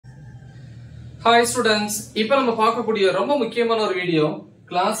Hi students, இப்போ நம்ம பார்க்கக்கூடிய ரொம்ப முக்கியமான ஒரு video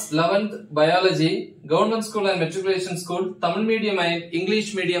class 11th biology government school and matriculation school Tamil medium and English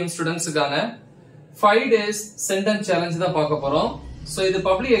medium studentsக்கான 5 days Centum challenge தான் பார்க்க போறோம். So இது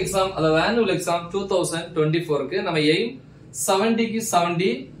public exam அதாவது annual exam 2024 க்கு நம்ம aim 70 க்கு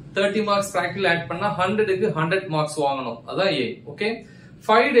 70 30 marks practical add பண்ணா 100 க்கு 100 marks வாங்கணும். அதான் aim. Okay?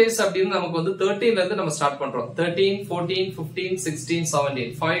 5 days அப்படினு நமக்கு வந்து 13ல இருந்து நம்ம ஸ்டார்ட் பண்றோம். 13, 14, 15, 16,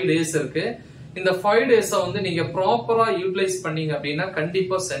 17 5 days இருக்கு. இந்த 5 days வந்து நீங்க ப்ராப்பரா யூட்டிலைஸ் பண்ணீங்க அப்படின்னா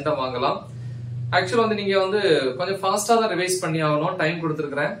கண்டிப்பா Centum வாங்கலாம். ஆக்சுவலா வந்து நீங்க வந்து கொஞ்சம் ஃபாஸ்டா தான் ரிவைஸ் பண்ணி ஆகணும், டைம்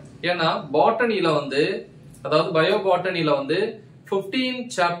கொடுத்திருக்கேன். ஏன்னா பாட்டனில வந்து அதாவது பயோ பாட்டனில வந்து 15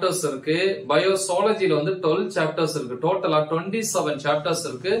 சாப்டர்ஸ் இருக்கு, பயோசாலஜில வந்து 12 சாப்டர்ஸ் இருக்கு, டோட்டலா 27 சாப்டர்ஸ்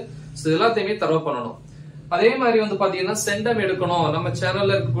இருக்கு. சோ எல்லாத்தையுமே தரவு பண்ணணும். அதே மாதிரி வந்து பாத்தீங்கன்னா Centum எடுக்கணும், நம்ம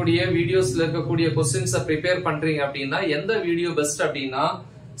சேனல்ல இருக்கக்கூடிய வீடியோஸ்ல இருக்கக்கூடிய क्वेश्चंस ப்ரிப்பேர் பண்றீங்க அப்படின்னா எந்த வீடியோ பெஸ்ட் அப்படின்னா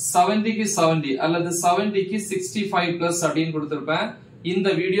 70 க்கு 70 அல்லது 70 க்கு 65 பிளஸ் அப்படின்னு கொடுத்திருப்பேன். இந்த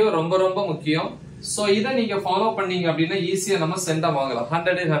வீடியோ ரொம்ப ரொம்ப முக்கியம். சோ இத நீங்க ஃபாலோ பண்ணீங்க அப்படின்னா ஈஸியா நம்ம Centum வாங்கலாம்.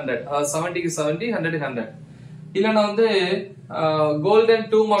 100 100 70 க்கு 70 100 100 இல்லனா வந்து கோல்டன்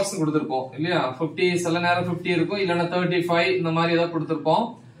 2 மார்க்ஸ் கொடுத்திருப்போம் இல்லையா? 50 சில நேரம் 50 இருக்கும், இல்லனா 35 இந்த மாதிரி ஏதாவது கொடுத்திருப்போம்.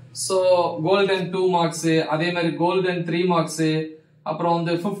 சோ கோல்டன் 2 மார்க்ஸ், அதே மாதிரி கோல்டன் 3 மார்க்ஸ், அப்புறம்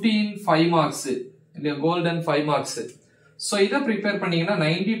வந்து 15 5 மார்க்ஸ் இல்லையா? Golden 5 marks. சோ இத ப்ரிப்பேர் பண்ணீங்கன்னா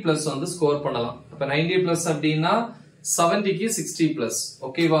 90 பிளஸ் வந்து ஸ்கோர் பண்ணலாம். அப்ப 90 பிளஸ் அப்படின்னா 70 க்கு 60 பிளஸ்.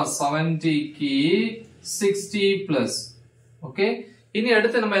 ஓகேவா? 70 க்கு 60 பிளஸ். ஓகே, இனி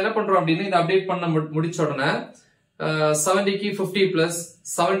அடுத்து நம்ம என்ன பண்றோம் அப்படின்னா இத அப்டேட் பண்ண முடிச்ச உடனே 70 க்கு 50 பிளஸ்,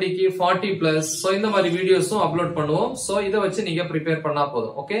 70 க்கு 40 பிளஸ், சோ இந்த மாதிரி வீடியோஸும் அப்லோட் பண்ணுவோம். சோ இத வச்சு நீங்க ப்ரிப்பேர் பண்ணா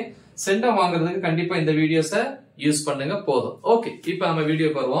போதும். ஓகே, Centum வாங்குறதுக்கு கண்டிப்பா இந்த வீடியோஸை யூஸ் பண்ணுங்க போதும். ஓகே, இப்போ நம்ம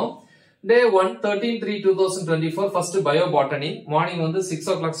வீடியோக்கு வருவோம். Day 1 13/3/2024 first bio botany morning வந்து 6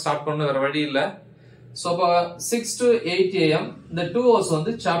 o'clock start பண்ணனும், வேற வழி இல்ல. So 6 to 8 am the 2 hours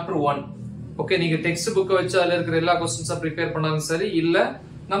வந்து chapter 1. ஓகே, நீங்க டெக்ஸ்ட் புக் வச்சு அதுல இருக்கிற எல்லா क्वेश्चंस ப்ரிப்பேர் பண்ணாலும் சரி, இல்ல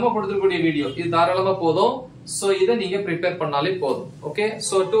நம்ம கொடுத்திருக்கக்கூடிய வீடியோ இது தாராளமா போதும். சோ இத நீங்க ப்ரிப்பேர் பண்ணாலே போதும். ஓகே,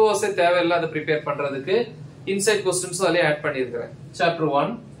 சோ 2 hours தேவையில்லை அதை ப்ரிப்பேர் பண்றதுக்கு. இன்சைட் क्वेश्चंस அதுலயே ஆட் பண்ணியிருக்கேன். chapter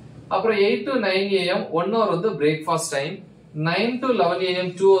 1 அப்புறம் 8 to 9 am 1 hour வந்து breakfast time. 9 to 11 am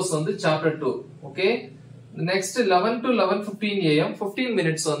 2 hours வந்து chapter 2. okay, next 11 to 11:15 am 15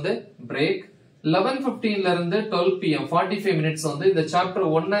 minutes வந்து break. 11:15 ல இருந்து 12 pm 45 minutes வந்து இந்த chapter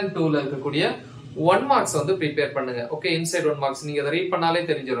 1 and 2 ல இருக்கக்கூடிய 1 marks வந்து prepare பண்ணுங்க. okay, inside 1 marks நீங்க அதை ரீட் பண்ணாலே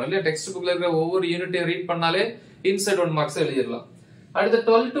தெரிஞ்சிரும் இல்ல? டெக்ஸ்ட் புக்ல இருக்கிற ஒவ்வொரு யூனிட்டையும் ரீட் பண்ணாலே inside 1 marks எழுதிடலாம். அடுத்து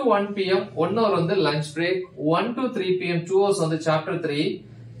 12 to 1 pm 1 hour வந்து lunch break. 1 to 3 pm 2 hours வந்து chapter 3.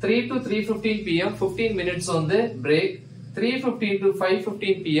 3 to 3:15 pm 15 minutes வந்து break. 3:15 to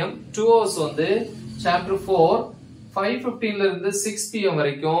 5:15 pm 2 hours வந்து chapter 4. 5:15 ல இருந்து 6 pm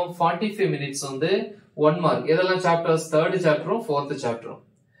வரைக்கும் 45 minutes வந்து 1 mark. இதெல்லாம் chapters 3rd chapter 4th chapter.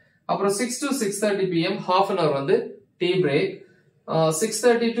 அப்புறம் 6 to 6:30 pm half an hour வந்து tea break.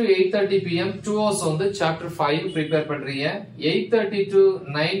 6:30 to 8:30 pm 2 hours வந்து chapter 5 prepare பண்றீங்க. 8:30 to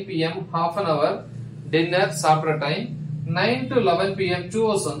 9 pm half an hour dinner சாப்பிடுற டைம். 9 to 11 pm 2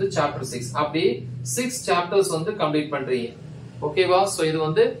 hours வந்து chapter 6. அப்படி 6 chapters வந்து கம்ப்ளீட் பண்றீங்க. ஓகேவா? சோ இது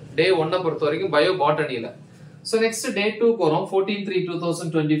வந்து டே 1 பொறுத்த வரைக்கும் பயோ பாட்டனில. சோ நெக்ஸ்ட் டே 2 போறோம்.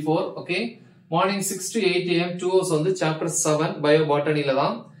 14/3/2024. Okay, morning 6 to 8 am 2 hours வந்து chapter 7 பயோ பாட்டனில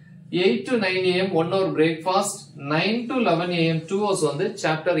தான். 8 to 9 am 1 hour breakfast. 9 to 11 am 2 hours வந்து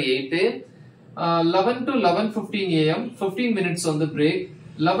chapter 8. 11 to 11:15 am 15 minutes வந்து break.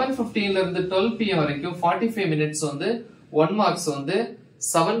 11:15 ல இருந்து 12 pm வரைக்கும் 45 minutes வந்து 1 marks வந்து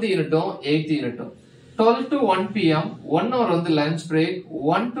 7th யூனிட்டும் 8th யூனிட்டும். 12 to 1 pm 1 hour வந்து lunch break.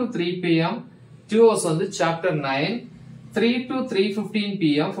 1 to 3 pm 2 hours வந்து chapter 9. 3 to 3:15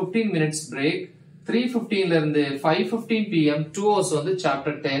 pm 15 minutes break. 3:15 ல இருந்து 5:15 pm 2 hours வந்து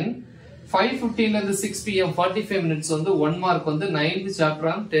chapter 10. 5:15 ல இருந்து 6 pm 45 minutes வந்து 1 mark வந்து 9th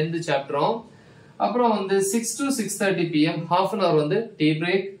chapter 10th chapter. அப்புறம் வந்து 6 to 6:30 pm half an hour வந்து tea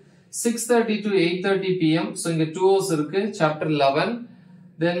break. 6:30 to 8:30 pm so இங்க 2 hours இருக்கு chapter 11.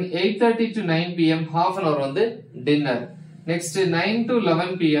 then 8:30 to 9 pm half an hour வந்து dinner. next 9 to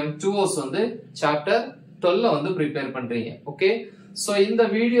 11 pm 2 hours வந்து chapter 12 வந்து prepare பண்றீங்க. ஓகே, சோ இந்த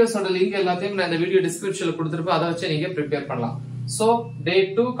வீடியோஸோட லிங்க் எல்லாத்தையும் நான் இந்த வீடியோ டிஸ்கிரிப்ஷன்ல கொடுத்திருப்பேன், அதை வச்சு நீங்க prepare பண்ணலாம். சோ டே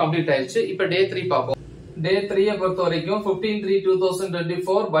 2 கம்ப்ளீட் ஆயிடுச்சு. இப்போ டே 3 பாப்போம். டே 3 பொறுத்த வரைக்கும்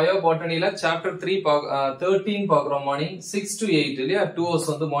 15/3/2024 பயோ பாட்டனில chapter 13 பாக்குறோம். மார்னிங் 6 to 8 இல்லையா? 2 hours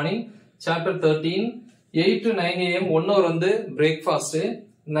வந்து morning chapter 13. 8 to 9 am 1 hour வந்து பிரேக்ஃபாஸ்ட்.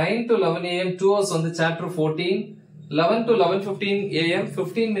 9 to 11 am 2 hours வந்து chapter 14. 11 to 11:15 am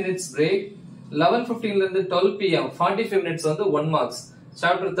 15 minutes break. 11:15 ல இருந்து 12 pm 45 minutes வந்து 1 marks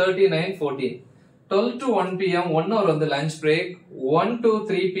chapter 39 14. 12 to 1 p.m. 1 hour வந்து lunch break. 1 to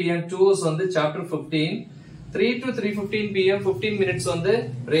 3 p.m. 2 hours வந்து chapter 15. 3 to 3:15 p.m. 15 minutes வந்து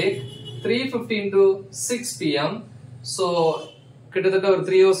break. 3:15 to 6 p.m. So கிட்டத்தட்ட ஒரு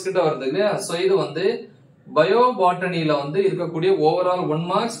 3 hours கிட்ட வருது இல்லையா? So இது வந்து பயோ பாட்டனில வந்து இருக்கக்கூடிய ஓவரால் 1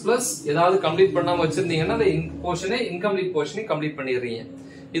 marks plus ஏதாவது கம்ப்ளீட் பண்ணாம வச்சிருந்தீங்கன்னா அந்த போர்ஷனை இன்கம்ப்ளீட் போர்ஷனை கம்ப்ளீட் பண்ணிடுறீங்க.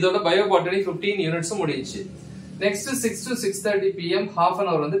 இதோட பயோ பாட்டனி 15 யூனிட்ஸ் முடிஞ்சிச்சு. Next 6 to 6:30 p.m. half an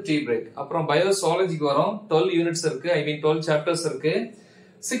hour வந்து tea break. அப்புறம் பயோசாலஜிக்கு வரோம். 12 யூனிட்ஸ் இருக்கு. 12 சாப்டர்ஸ் இருக்கு.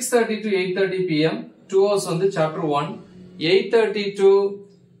 6:30 to 8:30 p.m. 2 hours வந்து chapter 1. 8:30 to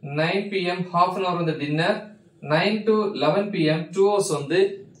 9 p.m. half an hour வந்து dinner. 9 to 11 p.m. 2 hours வந்து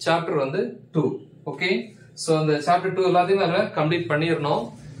chapter வந்து 2. Okay. So அந்த chapter 2 எல்லாத்தையுமே கம்ப்ளீட் பண்ணிரணும்.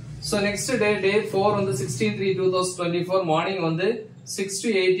 So next day 4 வந்து 16/3/2024 மார்னிங் வந்து 6 to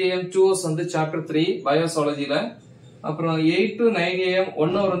 8 a.m. 2 hours வந்து chapter 3 பயோசாலஜில. அப்புறம் 8 to 9 a.m.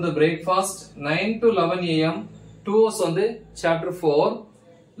 1 hour வந்து breakfast. 9 to 11 a.m. 2 hours வந்து chapter 4.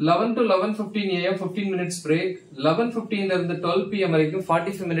 11 to 11:15 a.m. 15 minutes break. 11:15 ல இருந்து 12 p.m. வரைக்கும்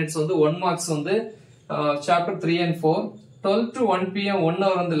 45 minutes வந்து 1 marks வந்து chapter 3 and 4. 12 to 1 p.m. 1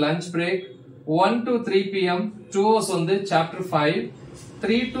 hour வந்து lunch break. 1 to 3 p.m. 2 hours வந்து chapter 5.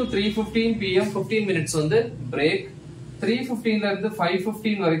 3 to 3:15 p.m. 15 minutes வந்து break. 3:15 ல இருந்து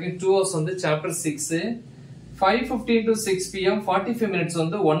 5:15 வரைக்கும் 2 hours வந்து chapter 6. 5:15 to 6 p.m. 45 minutes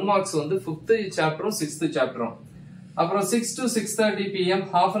வந்து 1 marks வந்து 5th chapter 6th chapter. அப்புறம் 6 to 6:30 p.m.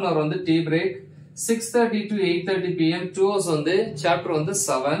 half an hour வந்து tea break. 6:30 to 8:30 p.m. 2 hours வந்து chapter வந்து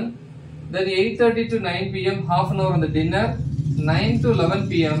 7. Then 8:30 to 9 p.m. half an hour வந்து dinner. 9 to 11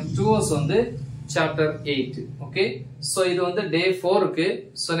 p.m. 2 hours வந்து chapter 8. Okay. So இது வந்து day 4 க்கு.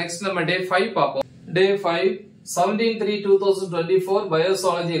 So next நம்ம day 5 பாப்போம். Day 5 17/3/2024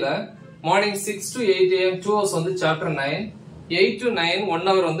 பயோசாலஜில morning 6 to 8 a.m. 2 hours வந்து chapter 9. 8 to 9 1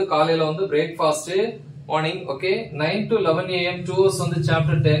 hour வந்து காலையில வந்து breakfast morning. Okay. 9 to 11 a.m. 2 hours வந்து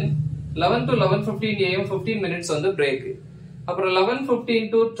chapter 10. 11 to 11:15 a.m. 15 minutes வந்து break. அப்புறம் 11:15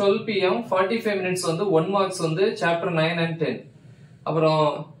 to 12 p.m. 45 minutes வந்து 1 marks வந்து chapter 9 and 10. அப்புறம்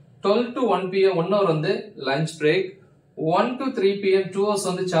 12 to 1 p.m. 1 hour வந்து lunch break. 1 to 3 p.m. 2 hours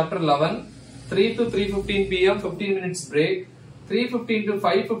வந்து chapter 11. 3 to 3:15 p.m. 15 minutes break. 3:15 to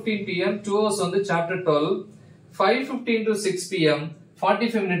 5:15 p.m. 2 hours வந்து chapter 12. 5:15 to 6 p.m.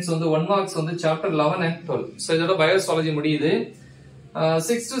 45 minutes வந்து 1 marks வந்து chapter 11 and 12. So இதோட பயோசாலஜி முடியுது.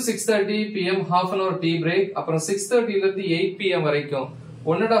 6 to 6:30 p.m. half an hour tea break. அப்புறம் 6:30 ல இருந்து 8 p.m. வரைக்கும்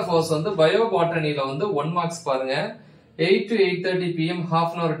 1.5 hours வந்து பயோ பாட்டனில வந்து 1 marks பாருங்க. 8 to 8:30 p.m. half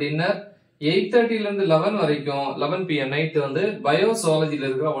an hour dinner. 8:30 ல இருந்து 11 வரைக்கும் 11 p.m. night வந்து பயோசாலஜில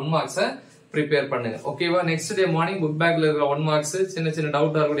இருக்கிற 1 marks prepare பண்ணுங்க. ஓகேவா? நெக்ஸ்ட் டே மார்னிங் புக் பேக்ல இருக்கிற 1 marks சின்ன சின்ன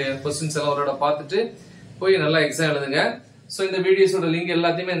டவுட் இருக்கக்கூடிய क्वेश्चंस எல்லாம் ஒருட பார்த்துட்டு போய் நல்லா எக்ஸாம் எழுதுங்க. சோ இந்த வீடியோஸோட லிங்க்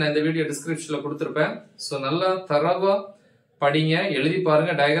எல்லாத்தையுமே நான் இந்த வீடியோ டிஸ்கிரிப்ஷன்ல கொடுத்திருப்பேன். சோ நல்லா தரவா படிங்க, எழுதி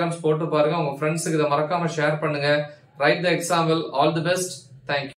பாருங்க, டயகிராம்ஸ் போட்டு பாருங்க, உங்க ஃப்ரெண்ட்ஸ்க்கு இத மறக்காம ஷேர் பண்ணுங்க. Right the example. All the best. Thank you.